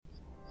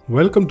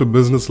Welcome to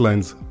Business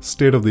Line's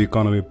State of the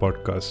Economy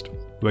podcast,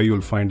 where you'll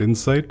find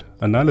insight,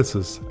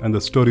 analysis, and the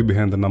story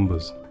behind the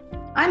numbers.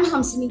 I'm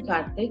Hamsini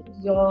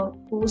Karthik, your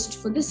host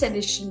for this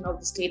edition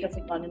of the State of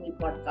Economy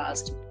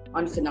podcast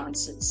on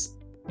finances.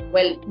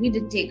 Well, we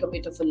did take a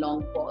bit of a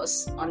long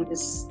pause on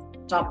this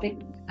topic,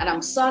 and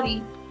I'm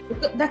sorry,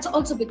 because that's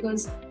also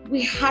because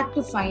we had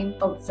to find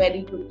a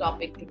very good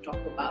topic to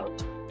talk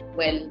about.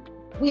 Well,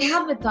 we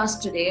have with us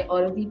today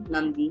Aurodeep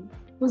Nandi,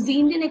 who's the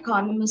Indian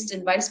economist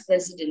and vice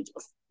president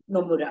of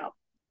Nomura.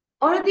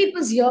 Aurodeep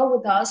is here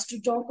with us to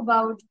talk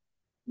about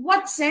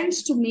what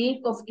sense to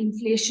make of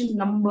inflation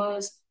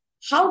numbers,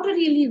 how to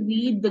really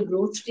read the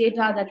growth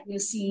data that we're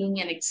seeing,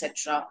 and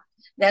etc.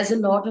 There's a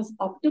lot of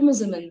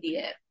optimism in the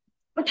air.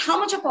 But how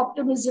much of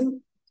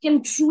optimism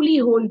can truly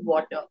hold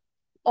water?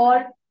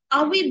 Or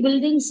are we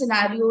building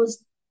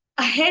scenarios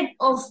ahead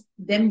of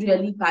them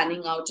really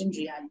panning out in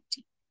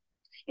reality?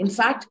 In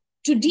fact,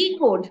 to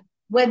decode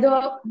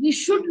whether we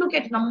should look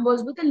at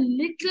numbers with a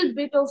little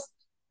bit of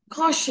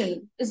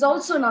caution is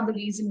also another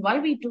reason why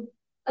we took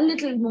a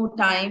little more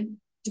time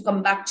to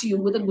come back to you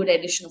with a good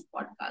edition of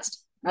podcast.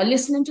 Now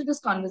listen into this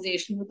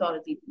conversation with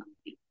Aurodeep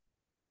Nandi.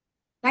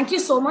 Thank you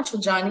so much for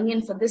joining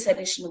in for this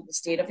edition of the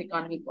State of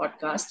Economy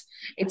podcast.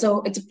 It's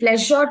a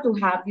pleasure to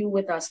have you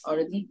with us,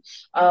 Aurodeep.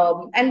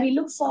 And we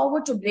look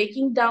forward to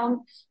breaking down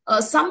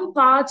some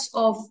parts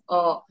of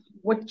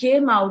what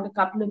came out a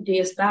couple of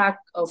days back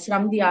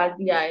from the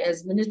RBI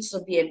as minutes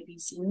of the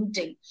MPC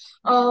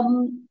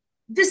meeting.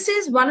 This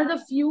is one of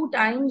the few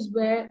times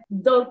where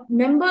the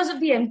members of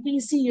the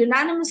MPC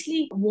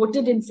unanimously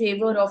voted in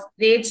favor of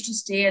rates to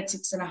stay at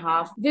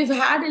 6.5. We've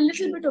had a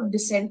little bit of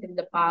dissent in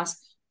the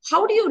past.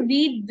 How do you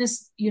read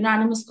this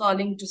unanimous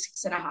calling to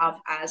 6.5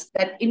 as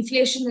that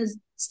inflation is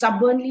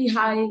stubbornly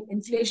high,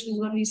 inflation is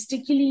going to be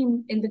stickily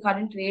in the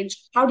current range?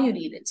 How do you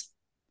read it?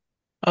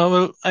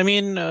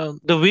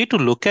 The way to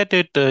look at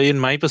it, in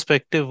my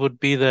perspective, would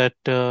be that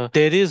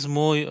there is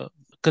more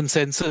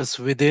consensus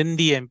within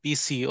the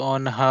MPC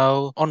on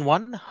how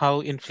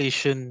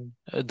inflation,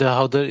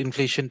 how the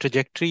inflation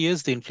trajectory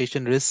is, the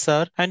inflation risks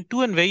are, and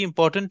two, and very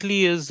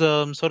importantly, is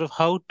sort of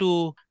how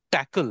to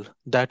tackle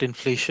that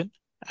inflation.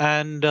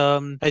 And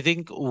I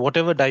think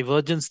whatever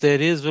divergence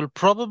there is will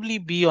probably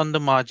be on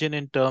the margin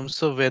in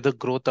terms of where the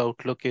growth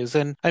outlook is.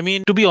 And I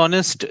mean, to be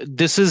honest,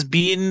 this has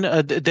been,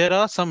 there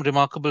are some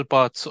remarkable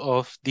parts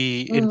of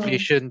the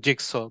inflation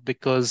jigsaw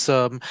because,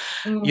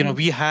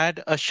 we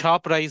had a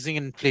sharp rising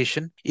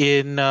inflation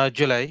in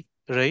July.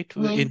 Right,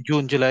 in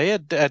June, July,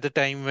 at the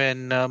time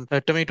when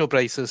tomato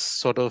prices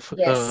sort of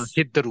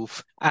hit the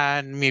roof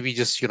and maybe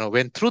just,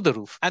 went through the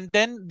roof. And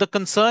then the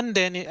concern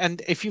then,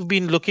 and if you've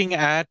been looking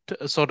at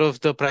sort of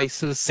the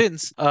prices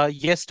since,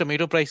 yes,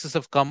 tomato prices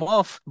have come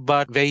off,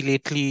 but very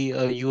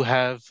lately you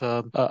have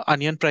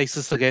onion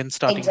prices again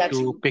starting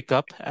to pick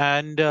up.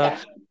 And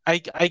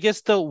I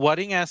guess the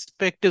worrying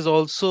aspect is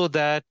also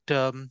that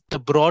the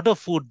broader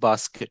food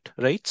basket,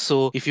 right?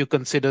 So if you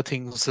consider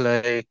things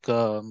like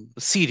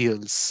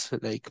cereals,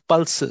 like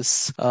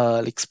pulses,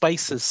 like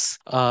spices,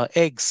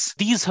 eggs,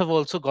 these have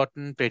also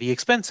gotten pretty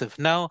expensive.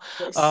 Now,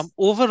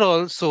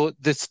 overall, so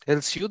this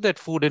tells you that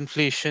food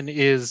inflation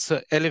is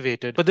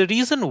elevated. But the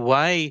reason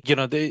why,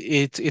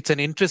 it's an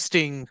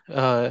interesting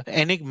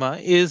enigma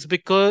is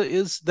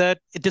that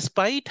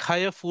despite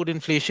higher food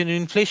inflation,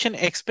 inflation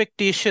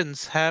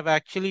expectations have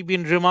actually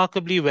been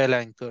remarkably well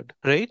anchored,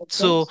 right?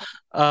 So,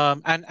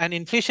 and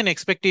inflation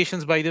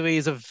expectations, by the way,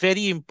 is a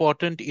very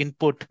important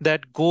input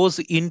that goes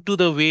into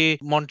the way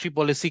Monetary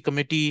Policy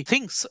Committee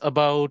thinks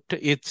about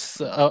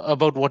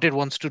about what it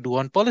wants to do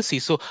on policy.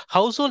 So,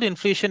 household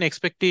inflation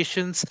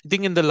expectations, I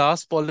think, in the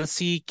last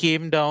policy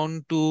came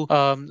down to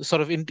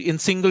sort of in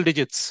single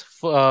digits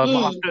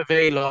after a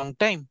very long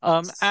time,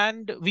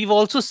 and we've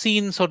also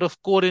seen sort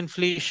of core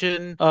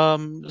inflation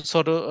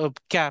sort of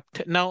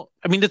capped. Now,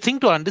 I mean, the thing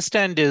to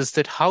understand is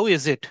that how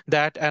is it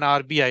that an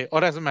RBI,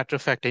 or as a matter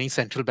of fact, any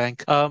central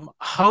bank,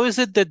 how is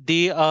it that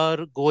they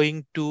are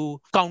going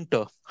to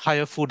counter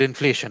higher food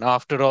inflation?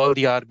 After all,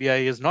 the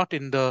RBI is not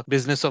in the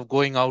business of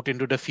going out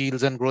into the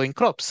fields and growing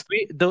crops.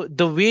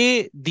 The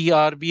way the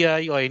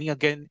RBI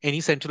or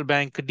any central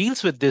bank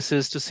deals with this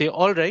is to say,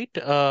 all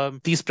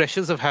right, these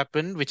pressures have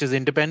happened, which is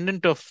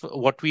independent of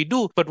what we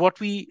do. But what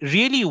we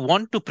really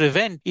want to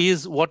prevent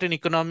is what in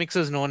economics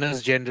is known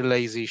as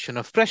generalization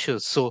of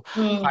pressures. So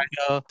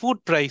higher food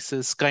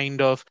prices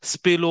kind of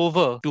spill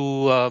over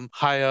to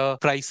higher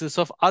prices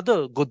of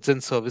other goods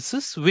and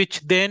services, which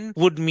then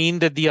would mean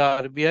that the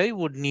RBI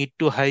would need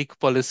to hike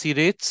policy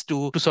rates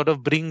to sort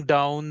of bring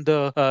down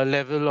the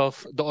level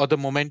of the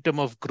momentum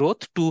of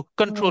growth to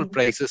control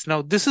prices.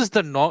 Now, this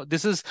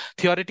is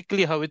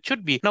theoretically how it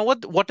should be. Now,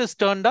 what has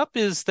turned up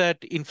is that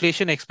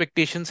inflation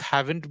expectations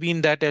haven't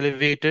been that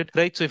elevated,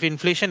 right? So if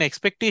inflation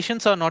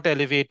expectations are not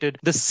elevated,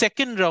 the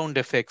second round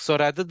effects, or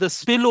rather the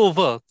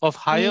spillover of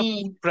higher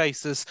food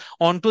prices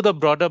onto the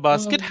broader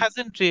basket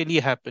hasn't really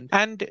happened.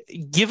 And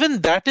given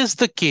that is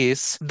the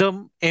case, the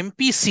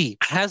MPC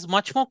has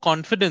much more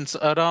confidence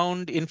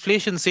around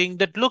inflation, saying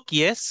that, look,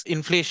 yes,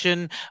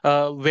 inflation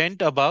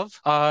went above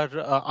our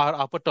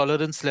upper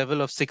tolerance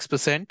level of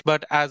 6%,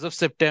 but as of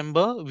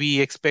September, we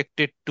expect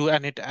it to,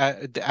 and it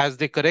as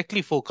they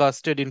correctly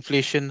forecasted,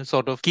 inflation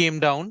sort of came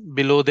down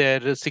below their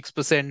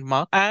 6%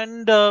 mark,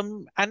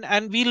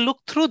 and we look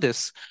through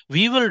this.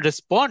 We will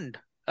respond.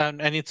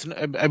 And it's,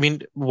 I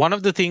mean, one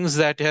of the things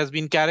that has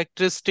been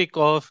characteristic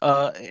of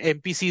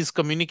MPC's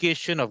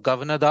communication, of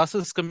Governor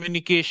Das's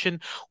communication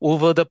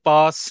over the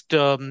past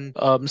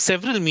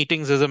several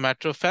meetings, as a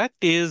matter of fact,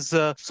 is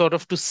sort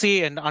of to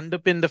say and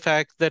underpin the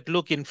fact that,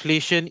 look,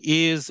 inflation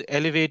is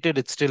elevated.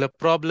 It's still a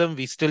problem.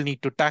 We still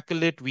need to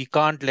tackle it. We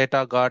can't let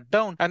our guard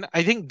down. And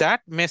I think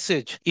that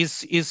message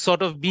is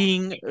sort of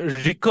being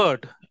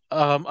recurred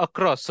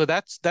across. So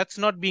that's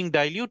not being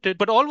diluted.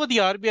 But all what the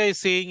RBI is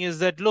saying is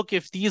that, look,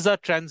 if these are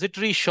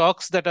transitory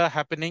shocks that are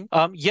happening,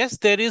 yes,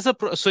 there is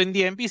so in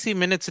the MPC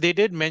minutes, they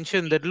did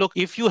mention that, look,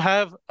 if you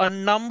have a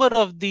number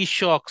of these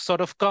shocks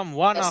sort of come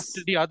one after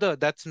the other,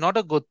 that's not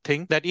a good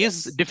thing. That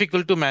is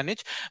difficult to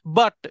manage.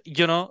 But,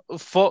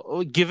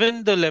 for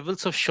given the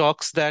levels of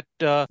shocks that,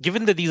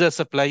 given that these are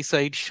supply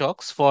side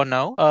shocks for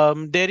now,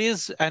 there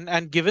is,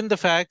 and given the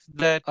fact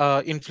that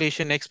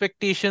inflation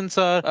expectations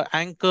are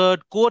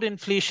anchored, core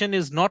inflation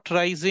is not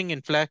rising.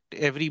 In fact,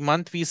 every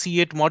month we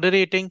see it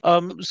moderating.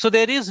 So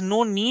there is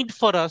no need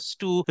for us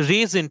to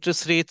raise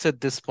interest rates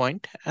at this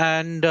point.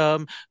 And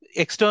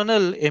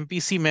external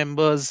MPC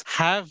members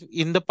have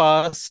in the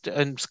past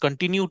and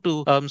continue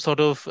to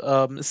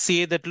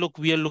say that, look,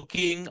 we are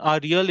looking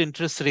our real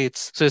interest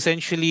rates. So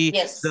essentially,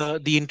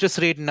 the interest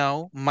rate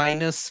now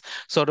minus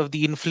sort of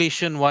the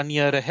inflation 1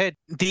 year ahead,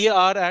 they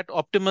are at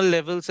optimal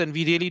levels, and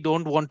we really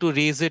don't want to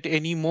raise it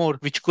anymore,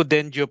 which could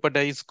then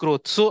jeopardize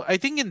growth. So I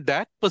think in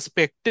that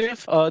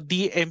perspective,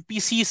 the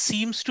MPC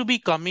seems to be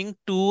coming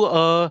to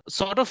a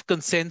sort of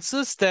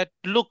consensus that,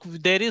 look,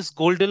 there is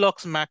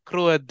Goldilocks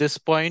macro at this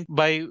point,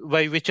 by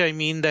which I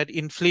mean that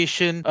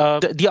inflation,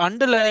 the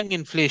underlying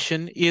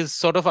inflation is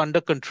sort of under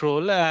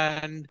control,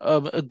 and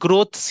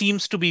growth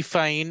seems to be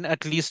fine,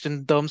 at least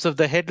in terms of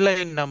the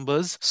headline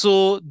numbers.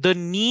 So the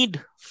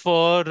need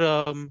for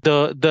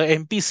the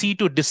MPC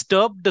to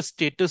disturb the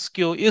status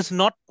quo is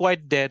not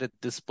quite there at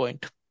this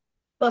point.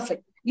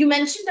 Perfect. You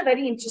mentioned a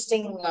very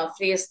interesting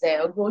phrase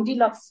there, a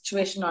Goldilocks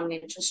situation on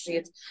interest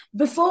rates.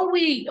 Before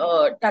we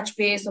touch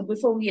base, or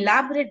before we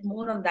elaborate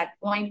more on that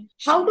point,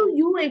 how do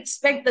you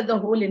expect that the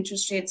whole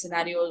interest rate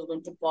scenario is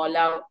going to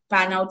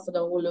pan out for the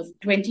whole of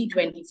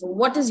 2024?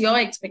 What is your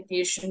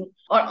expectation?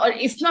 Or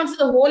if not for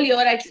the whole year,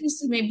 at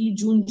least maybe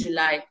June,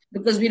 July,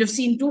 because we'd have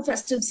seen 2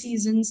 festive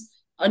seasons,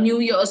 a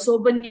new year, a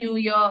sober new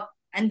year,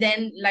 and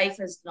then life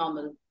as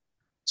normal.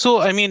 So,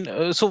 I mean,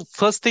 so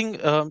first thing,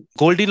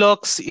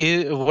 Goldilocks,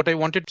 what I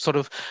wanted to sort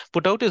of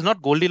put out is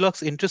not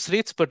Goldilocks interest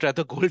rates, but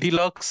rather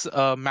Goldilocks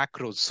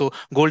macros. So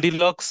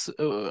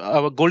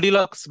our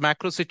Goldilocks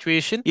macro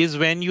situation is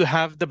when you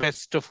have the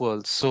best of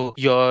worlds. So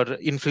your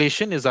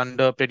inflation is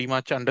pretty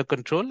much under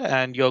control,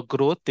 and your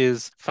growth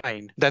is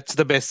fine. That's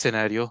the best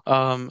scenario.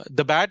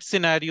 The bad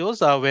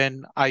scenarios are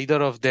when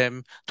either of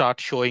them start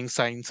showing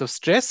signs of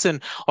stress.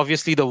 And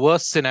obviously the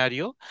worst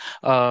scenario,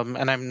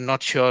 and I'm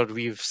not sure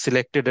we've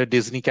selected a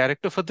Disney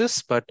character for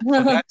this, but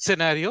for that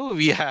scenario,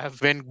 we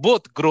have when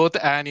both growth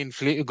and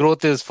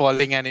growth is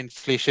falling and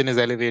inflation is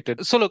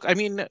elevated. So look, I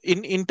mean,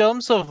 in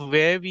terms of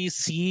where we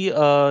see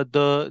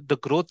the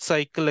growth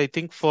cycle, I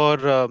think for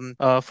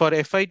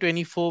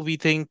FY24, we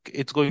think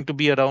it's going to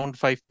be around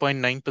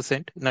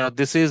 5.9%. Now,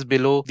 this is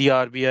below the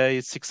RBI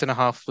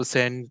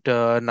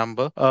 6.5%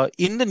 number.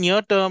 In the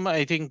near term,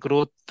 I think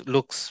growth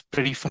looks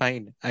pretty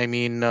fine. I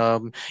mean,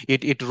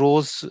 it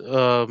rose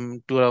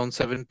to around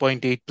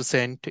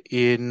 7.8%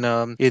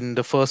 in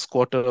the first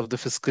quarter of the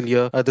fiscal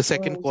year. The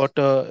second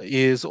quarter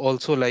is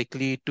also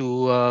likely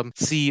to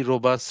see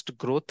robust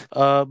growth.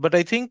 But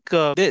I think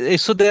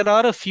there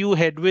are a few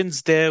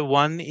headwinds there.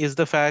 One is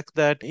the fact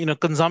that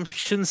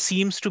consumption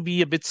seems to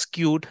be a bit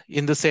skewed,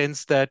 in the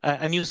sense that,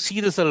 and you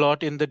see this a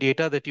lot in the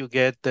data that you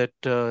get, that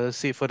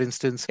say for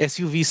instance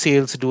SUV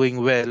sales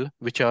doing well,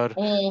 which are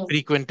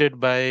frequented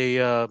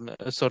by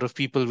sort of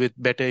people with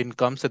better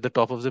incomes at the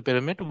top of the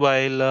pyramid,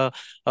 while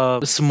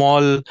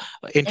small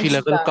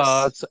entry-level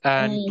cars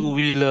and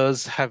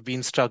two-wheelers have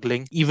been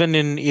struggling. Even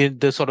in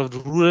the sort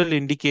of rural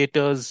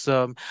indicators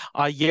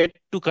are yet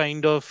to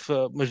kind of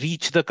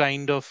reach the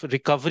kind of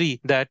recovery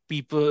that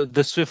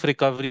the swift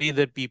recovery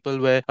that people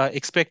were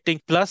expecting.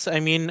 Plus, I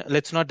mean,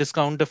 let's not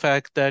discount the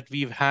fact that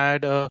we've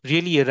had a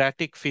really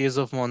erratic phase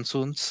of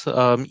monsoons,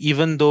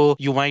 even though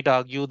you might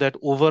argue that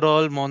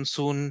overall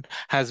monsoon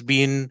has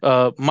been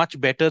much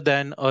better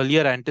than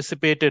earlier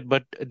anticipated.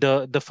 But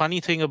the funny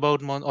thing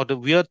about or the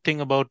weird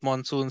thing about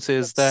monsoons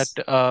is that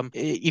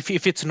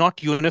if it's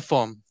not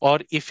uniform, or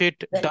if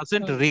it Then,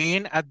 doesn't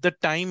rain at the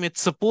time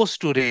it's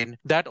supposed to rain,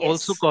 that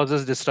also yes,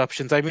 causes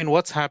disruptions. I mean,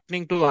 what's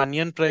happening to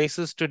onion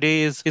prices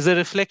today is a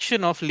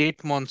reflection of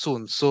late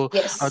monsoons. So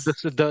yes,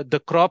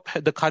 the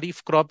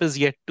kharif crop is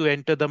yet to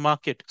enter the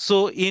market.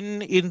 So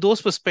in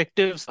those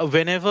perspectives,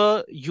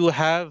 whenever you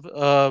have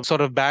a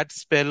sort of bad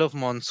spell of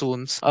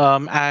monsoons,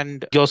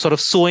 and your sort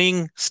of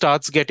sowing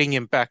starts getting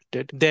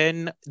impacted,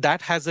 then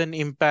that has an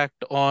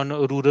impact on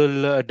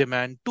rural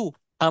demand too.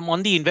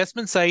 On the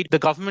investment side, the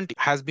government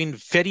has been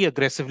very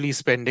aggressively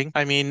spending.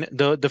 I mean,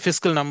 the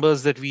fiscal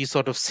numbers that we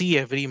sort of see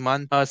every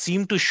month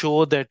seem to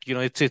show that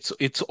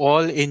it's all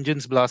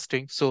engines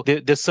blasting. So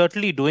they're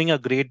certainly doing a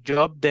great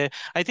job there.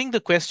 I think the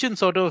question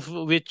sort of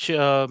which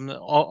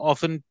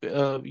often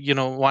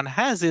one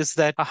has is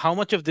that how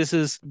much of this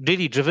is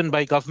really driven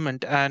by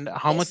government, and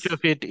how much yes, of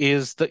it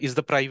is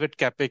the private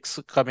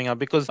capex coming up?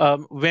 Because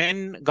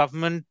when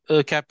government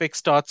capex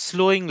starts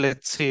slowing,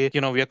 let's say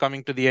we are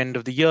coming to the end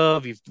of the year,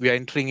 we are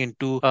entering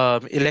into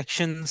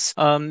elections,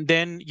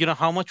 then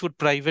how much would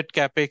private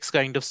capex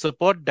kind of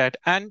support that?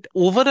 And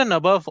over and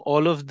above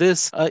all of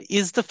this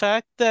is the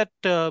fact that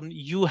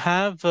you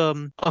have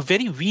a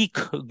very weak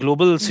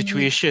global mm,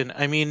 situation.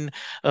 I mean,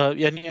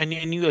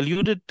 and you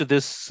alluded to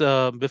this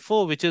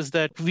before, which is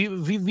that we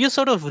have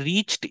sort of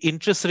reached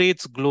interest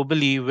rates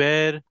globally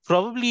where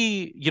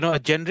probably a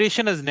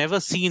generation has never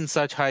seen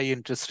such high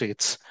interest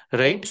rates,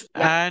 very right? true.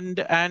 Yeah,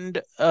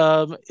 And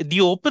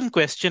the open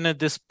question at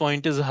this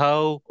point is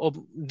how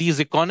these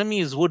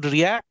economies would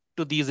react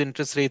to these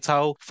interest rates,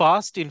 how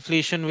fast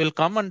inflation will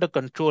come under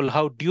control,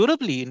 how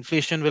durably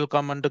inflation will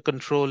come under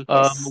control,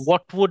 yes,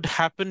 what would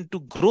happen to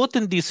growth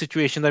in these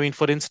situations. I mean,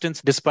 for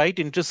instance, despite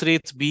interest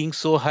rates being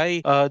so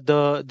high,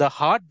 the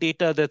hard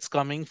data that's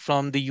coming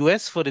from the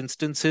US, for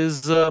instance,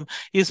 is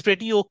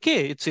pretty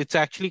okay. It's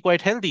actually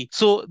quite healthy.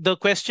 So the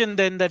question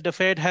then that the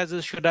Fed has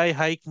is, should I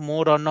hike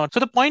more or not? So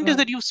the point is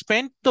that mm, you've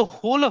spent the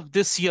whole of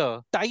this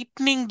year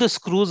tightening the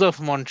screws of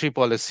monetary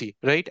policy,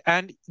 right?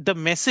 And the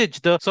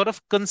message, the sort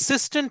of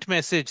consistent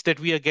message that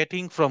we are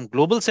getting from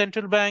global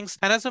central banks,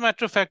 and as a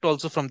matter of fact,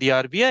 also from the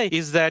RBI,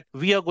 is that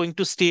we are going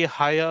to stay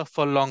higher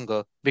for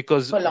longer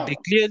because for they long.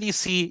 clearly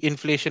see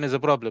inflation as a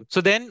problem.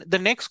 So then the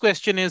next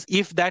question is,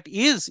 if that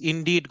is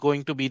indeed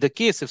going to be the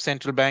case, if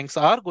central banks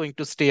are going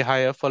to stay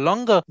higher for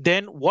longer,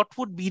 then what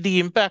would be the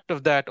impact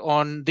of that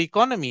on the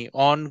economy,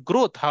 on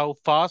growth? How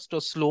fast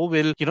or slow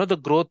will the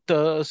growth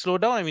slow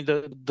down? I mean,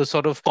 the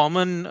sort of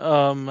common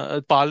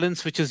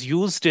parlance which is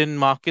used in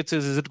markets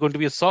is it going to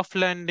be a soft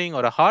landing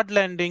or a hard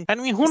landing? I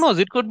mean, who Yes, knows?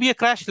 It could be a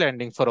crash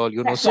landing for all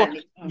you know. crash So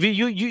landing.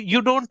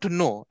 you don't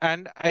know,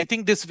 and I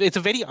think this it's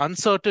a very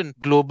uncertain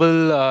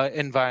global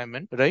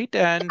environment, right?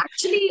 And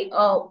Actually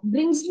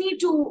brings me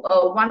to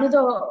one of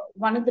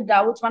the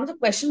doubts, one of the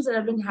questions that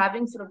I've been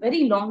having for a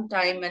very long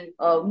time,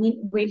 and me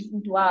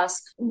waiting to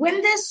ask.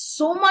 When there's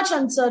so much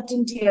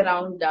uncertainty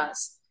around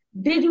us,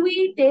 did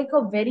we take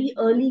a very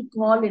early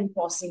call in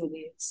pausing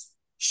rates?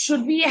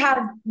 Should we have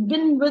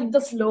been with the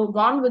flow,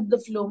 gone with the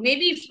flow?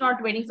 Maybe if not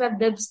 25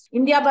 dips,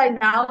 India by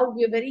now,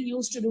 we're very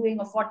used to doing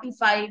a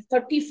 45,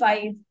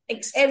 35,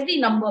 every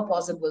number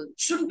possible.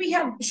 Should we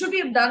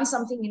have done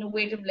something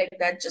innovative like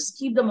that? Just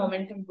keep the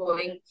momentum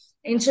going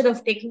instead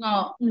of taking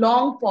a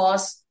long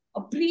pause, a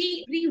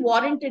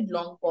pre-warranted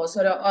long pause,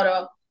 or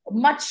a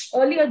much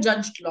earlier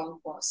judged long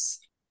pause.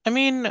 I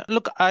mean,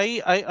 look,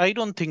 I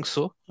don't think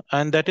so.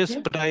 And that is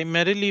Okay.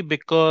 primarily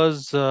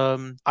because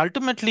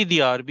ultimately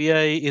the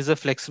RBI is a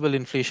flexible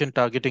inflation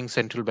targeting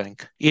central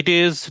bank.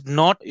 It's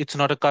not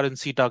a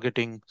currency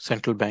targeting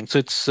central bank.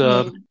 So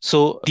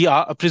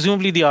Hmm.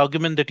 presumably the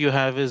argument that you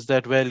have is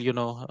that, well,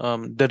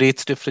 the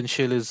rates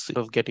differential is sort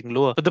of getting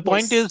lower. But the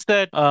point Yes. is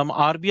that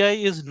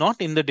RBI is not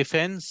in the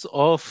defense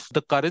of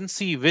the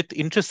currency with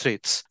interest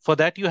rates. For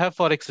that, you have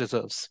forex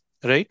reserves.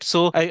 Right.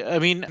 So I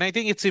mean, and I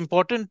think it's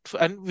important,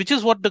 and which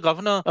is what the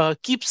governor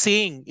keeps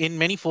saying in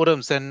many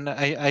forums. And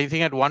I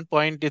think at one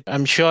point,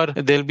 I'm sure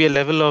there'll be a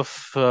level of,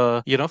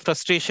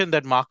 frustration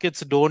that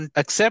markets don't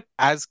accept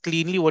as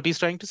cleanly. What he's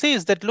trying to say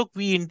is that, look,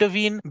 we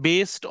intervene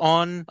based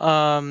on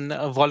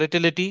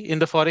volatility in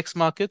the forex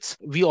markets.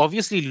 We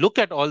obviously look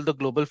at all the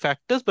global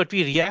factors, but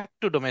we react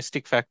to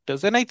domestic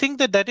factors. And I think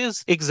that that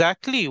is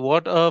exactly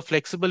what a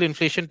flexible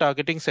inflation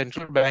targeting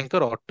central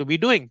banker ought to be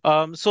doing.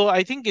 So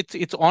I think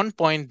it's on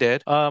point there.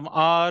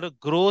 Our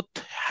growth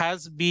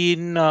has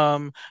been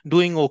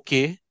doing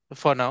okay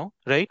for now,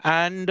 right?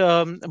 And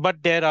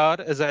but there are,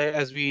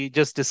 as we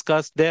just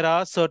discussed, there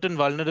are certain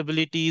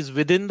vulnerabilities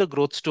within the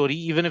growth story.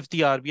 Even if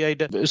the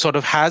RBI sort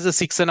of has a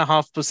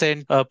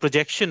 6.5%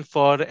 projection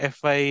for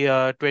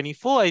FY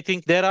 24, I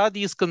think there are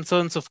these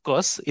concerns, of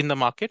course, in the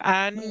market.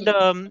 And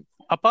Hmm.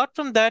 apart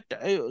from that,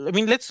 I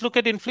mean, let's look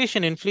at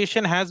inflation.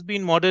 Inflation has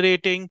been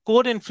moderating.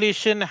 Core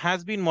inflation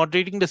has been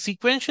moderating. The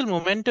sequential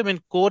momentum in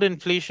core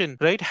inflation,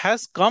 right,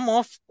 has come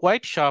off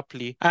quite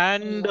sharply.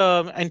 And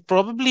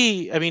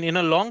probably, I mean, in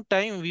a long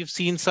time, we've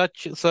seen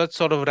such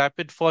sort of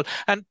rapid fall.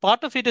 And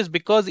part of it is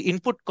because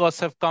input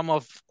costs have come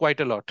off quite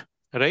a lot.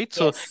 right?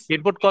 So Yes.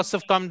 input costs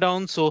have come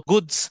down, so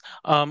goods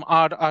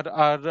are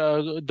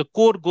the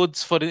core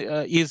goods for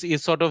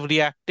is sort of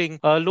reacting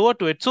lower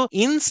to it. So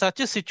in such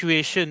a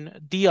situation,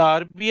 the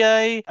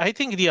RBI, I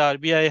think the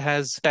RBI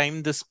has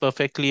timed this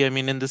perfectly. I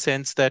mean, in the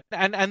sense that,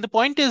 and the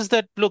point is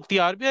that, look, the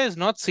RBI is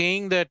not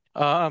saying that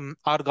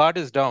our guard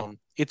is down.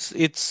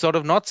 It's sort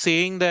of not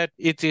saying that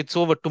it's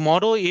over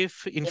tomorrow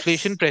if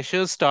inflation Yes.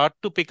 pressures start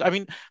to pick. I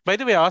mean, by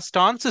the way, our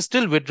stance is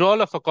still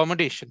withdrawal of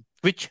accommodation,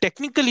 which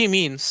technically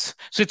means,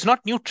 so it's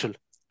not neutral.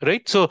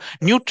 Right. So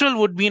neutral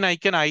would mean I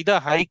can either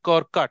hike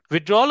or cut.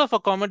 Withdrawal of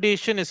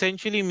accommodation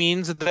essentially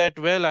means that,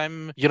 well,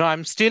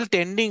 I'm still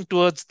tending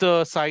towards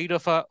the side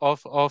of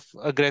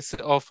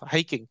aggressive of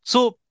hiking.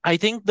 So I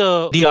think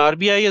the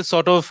RBI is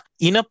sort of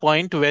in a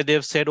point where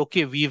they've said,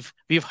 okay, we've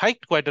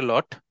hiked quite a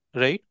lot,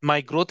 right? My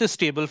growth is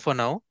stable for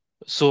now.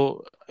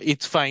 So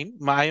it's fine.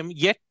 I am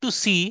yet to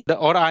see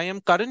or I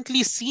am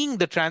currently seeing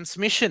the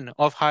transmission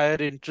of higher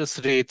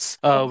interest rates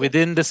Okay.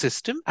 within the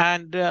system,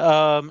 and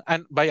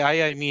by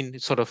I mean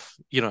sort of,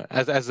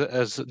 as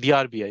the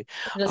RBI,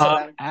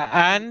 Reserve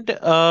Bank.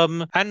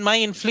 and my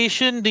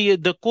inflation,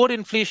 the core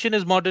inflation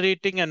is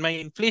moderating, and my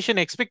inflation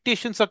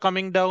expectations are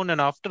coming down. And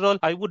after all,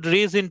 I would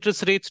raise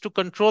interest rates to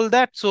control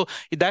that, so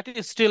that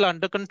is still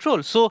under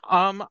control. So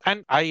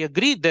and I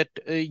agree that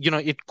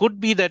it could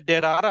be that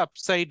there are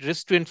upside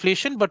risks to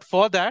inflation, but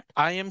for that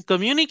I am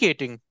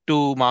communicating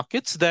to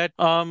markets that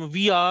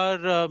we are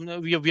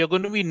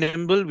going to be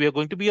nimble, we are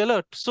going to be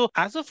alert. So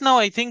as of now,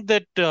 I think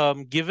that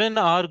given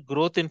our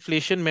growth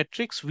inflation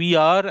metrics, we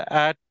are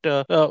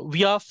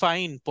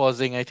fine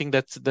pausing. I think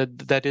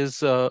that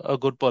is a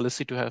good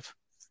policy to have.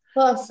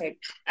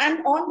 Perfect.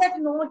 And on that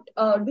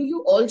note, do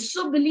you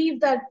also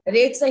believe that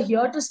rates are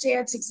here to stay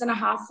at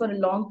 6.5 for a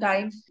long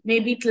time,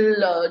 maybe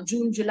till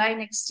June, July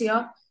next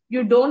year?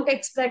 You don't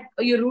expect,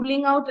 you're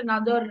ruling out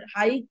another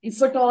hike,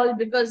 if at all,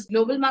 because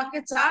global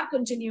markets are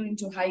continuing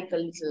to hike a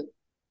little.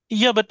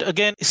 Yeah, but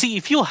again, see,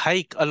 if you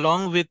hike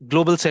along with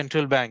global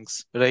central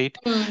banks, right,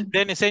 Mm.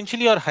 then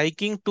essentially you're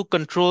hiking to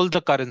control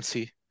the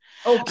currency.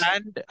 Okay.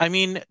 And I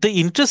mean, the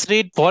interest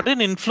rate, foreign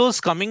inflows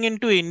coming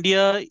into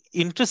India,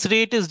 interest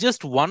rate is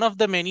just one of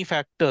the many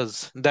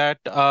factors that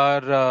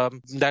are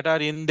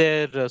in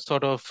their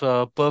sort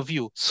of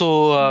purview.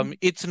 So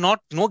it's not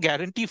no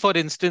guarantee, for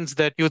instance,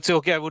 that you'd say,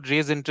 okay, I would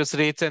raise interest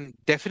rates and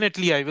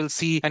definitely I will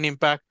see an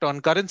impact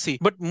on currency.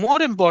 But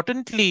more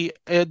importantly,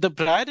 the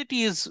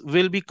priorities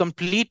will be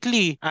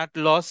completely at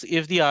loss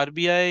if the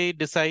RBI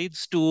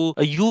decides to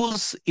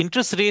use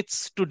interest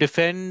rates to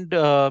defend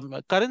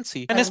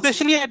currency, and Currency.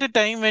 especially at a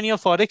time when your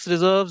forex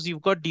reserves,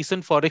 you've got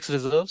decent forex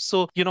reserves.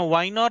 So,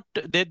 why not?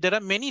 There are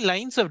many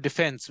lines of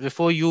defense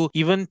before you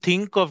even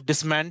think of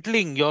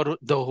dismantling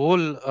the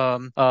whole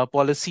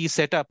policy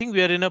setup. I think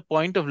we are in a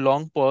point of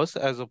long pause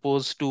as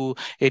opposed to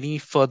any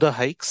further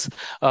hikes,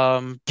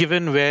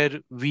 given where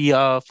we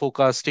are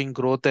forecasting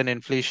growth and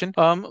inflation.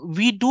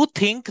 We do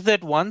think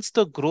that once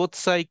the growth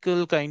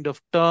cycle kind of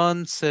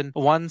turns, and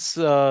once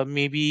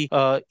maybe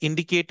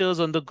indicators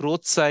on the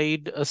growth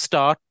side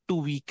start to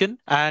weaken,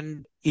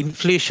 and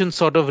inflation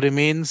sort of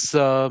remains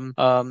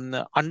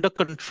under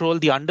control,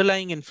 the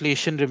underlying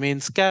inflation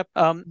remains capped,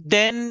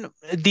 then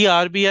the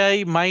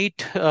RBI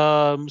might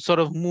sort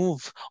of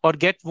move or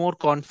get more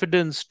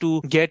confidence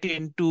to get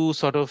into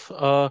sort of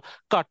a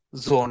cut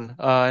zone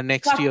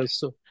next Cut. year.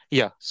 So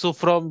yeah, so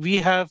we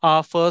have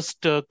our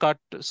first cut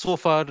so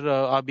far.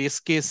 Our base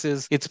case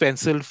is it's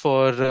penciled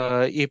for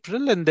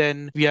April, and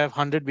then we have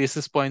 100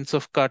 basis points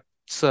of cut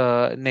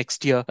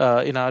next year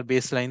in our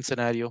baseline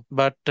scenario.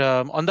 But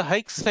on the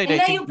hike side, When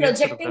I are think you we are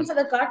sort of projecting done.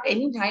 for the cut?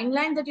 Any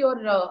timeline that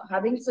you're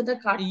having for the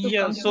cut to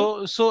Yeah, come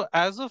through? so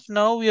as of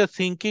now, we are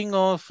thinking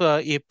of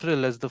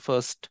April as the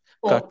first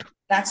cut. Oh,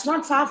 that's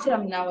not far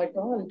from now at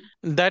all.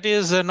 That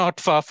is not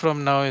far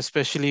from now,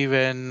 especially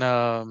when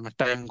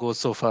time goes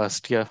so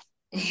fast. Yeah.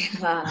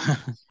 Yeah,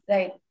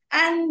 right.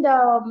 And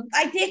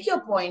I take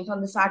your point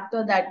on the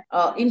factor that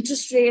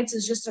interest rates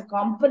is just a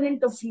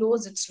component of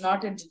flows. It's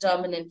not a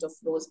determinant of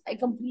flows. I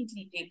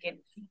completely take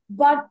it.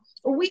 But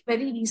we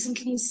very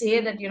recently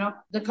say that,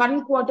 the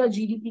current quarter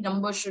GDP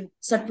number should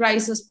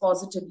surprise us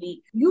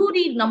positively. You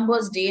read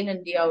numbers day in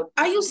and day out.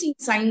 Are you seeing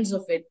signs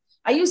of it?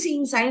 Are you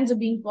seeing signs of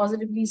being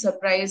positively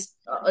surprised?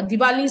 A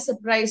Diwali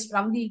surprise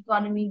from the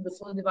economy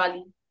before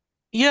Diwali?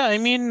 Yeah, I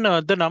mean,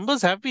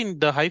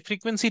 the high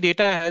frequency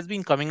data has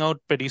been coming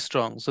out pretty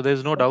strong. So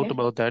there's no doubt Okay.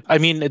 about that. I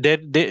mean,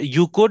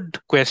 you could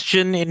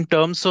question in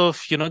terms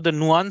of, the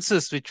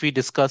nuances which we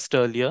discussed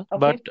earlier.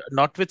 But Okay.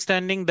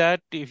 notwithstanding that,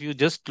 if you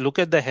just look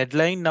at the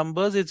headline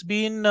numbers, it's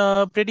been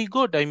pretty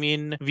good. I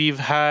mean, we've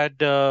had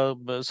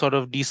sort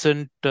of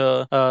decent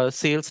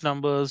sales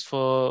numbers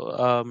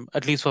for,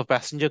 at least for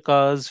passenger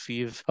cars.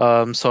 We've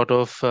sort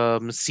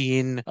of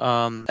seen,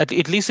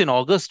 at least in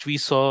August, we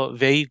saw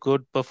very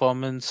good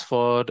performance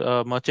for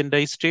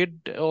merchandise trade,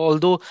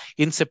 although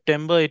in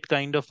September it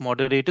kind of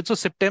moderated. So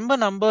September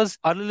numbers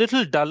are a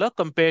little duller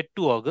compared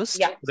to August,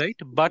 Yeah. right?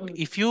 But Mm.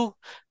 if you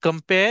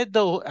compare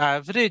the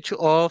average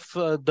of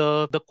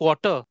the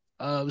quarter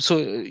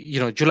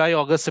July,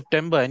 August,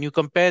 September, and you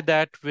compare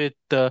that with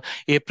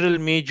April,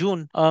 May,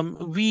 June,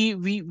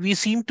 we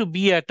seem to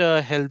be at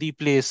a healthy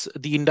place.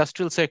 The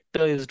industrial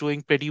sector is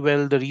doing pretty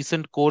well. The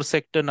recent core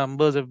sector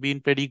numbers have been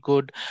pretty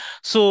good.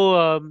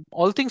 So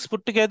all things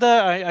put together,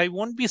 I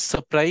won't be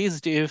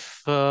surprised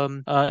if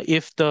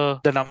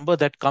the number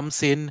that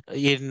comes in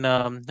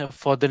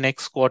for the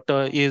next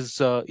quarter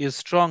is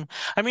strong.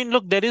 I mean,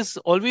 look, there is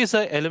always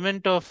an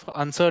element of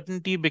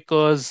uncertainty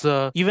because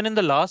even in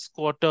the last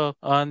quarter,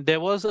 there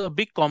was a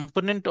big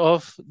component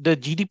of the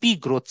GDP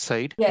growth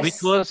side, Yes.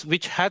 which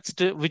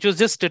was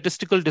just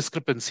statistical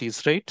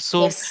discrepancies, right?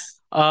 So Yes.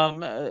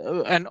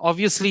 and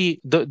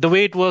obviously the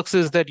way it works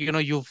is that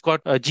you've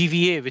got a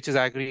GVA, which is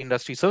agri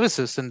industry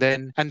services, and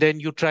then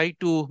you try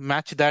to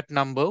match that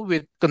number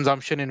with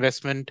consumption,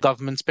 investment,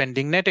 government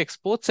spending, net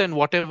exports, and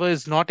whatever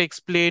is not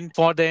explained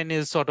for then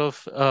is sort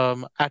of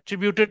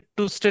attributed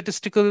to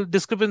statistical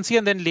discrepancy,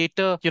 and then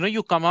later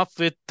you come up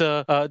with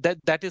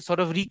that is sort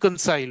of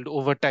reconciled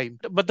over time.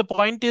 But the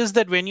point is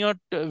that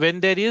when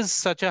there is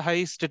such a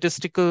high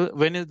statistical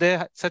when is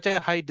there such a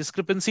high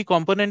discrepancy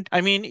component,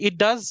 I mean, it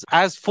does,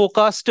 as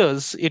forecasters,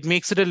 it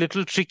makes it a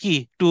little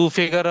tricky to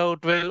figure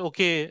out, well,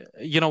 okay,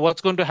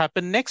 what's going to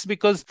happen next,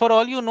 because for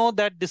all you know,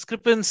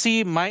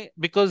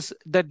 because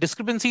that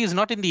discrepancy is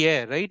not in the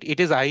air, right? It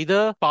is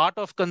either part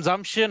of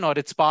consumption, or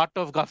it's part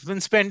of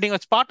government spending, or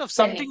it's part of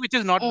something Spending. which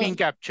is not being Mm.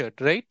 captured,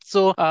 right?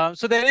 So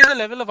there is a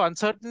level of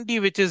uncertainty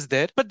which is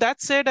there. But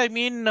that said, I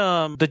mean,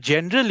 the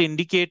general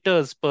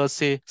indicators per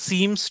se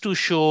seems to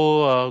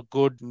show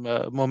good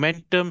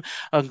momentum.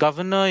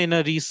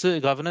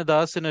 Governor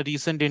Das, in a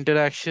recent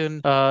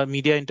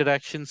media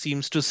interaction,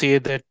 seems to say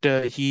that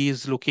he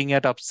is looking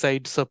at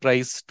upside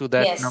surprise to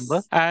that number.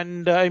 Yes.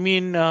 And I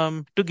mean,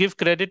 to give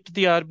credit to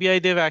the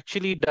RBI, they've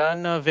actually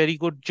done a very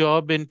good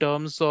job in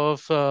terms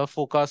of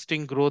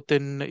forecasting growth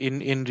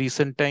in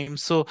recent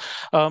times. So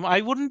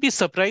I wouldn't be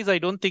surprised. I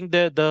don't think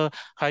that the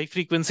high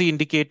frequency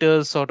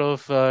indicators sort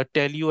of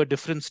tell you a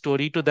different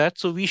story to that.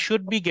 So we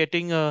should be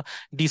getting a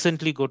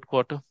decently good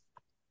quarter.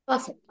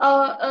 Perfect.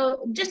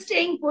 Just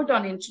staying put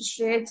on interest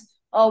rates,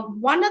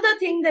 one other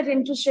thing that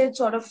interest rates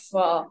sort of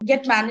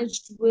get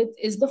managed with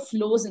is the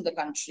flows in the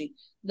country,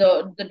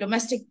 the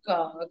domestic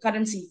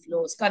currency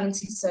flows,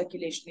 currency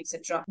circulation,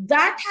 etc.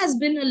 That has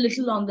been a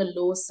little on the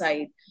low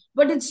side,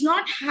 but it's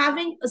not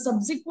having a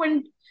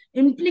subsequent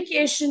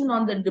implication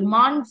on the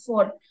demand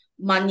for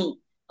money.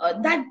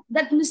 That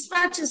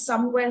mismatch is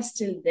somewhere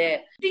still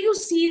there. Do you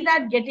see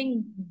that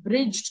getting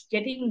bridged,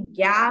 getting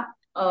gap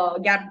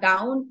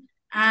down?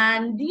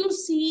 And do you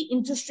see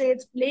interest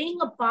rates playing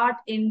a part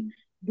in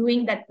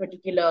doing that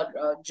particular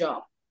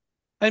job?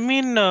 I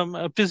mean,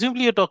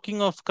 presumably you're talking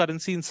of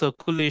currency in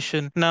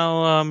circulation.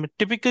 Now,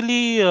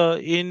 typically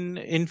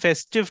in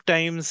festive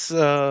times,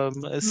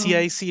 Hmm.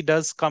 CIC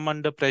does come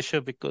under pressure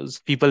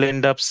because people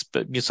end up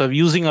sort of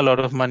using a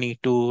lot of money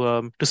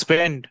to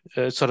spend,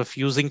 sort of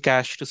using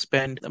cash to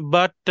spend.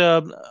 But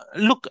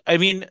look, I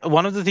mean,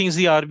 one of the things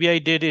the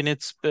RBI did in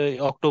its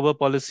October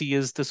policy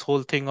is this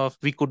whole thing of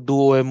we could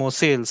do OMO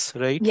sales,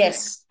 right?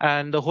 Yes.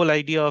 And the whole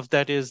idea of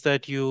that is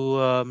that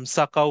you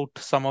suck out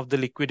some of the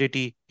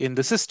liquidity in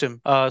the system.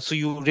 So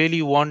you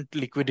really want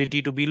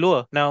liquidity to be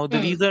lower. Now, the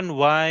Hmm. reason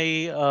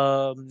why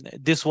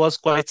this was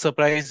quite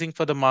surprising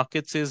for the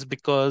markets is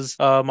because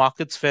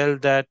markets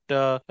felt that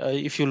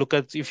if you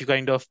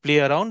kind of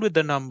play around with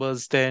the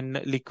numbers, then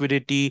the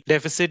liquidity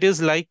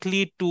is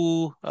likely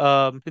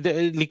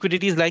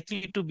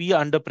to be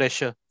under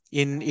pressure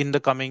in the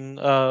coming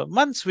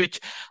months, which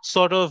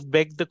sort of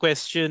beg the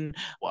question,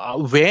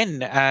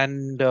 when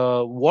and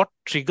what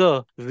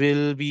trigger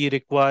will be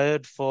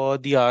required for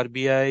the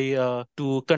RBI to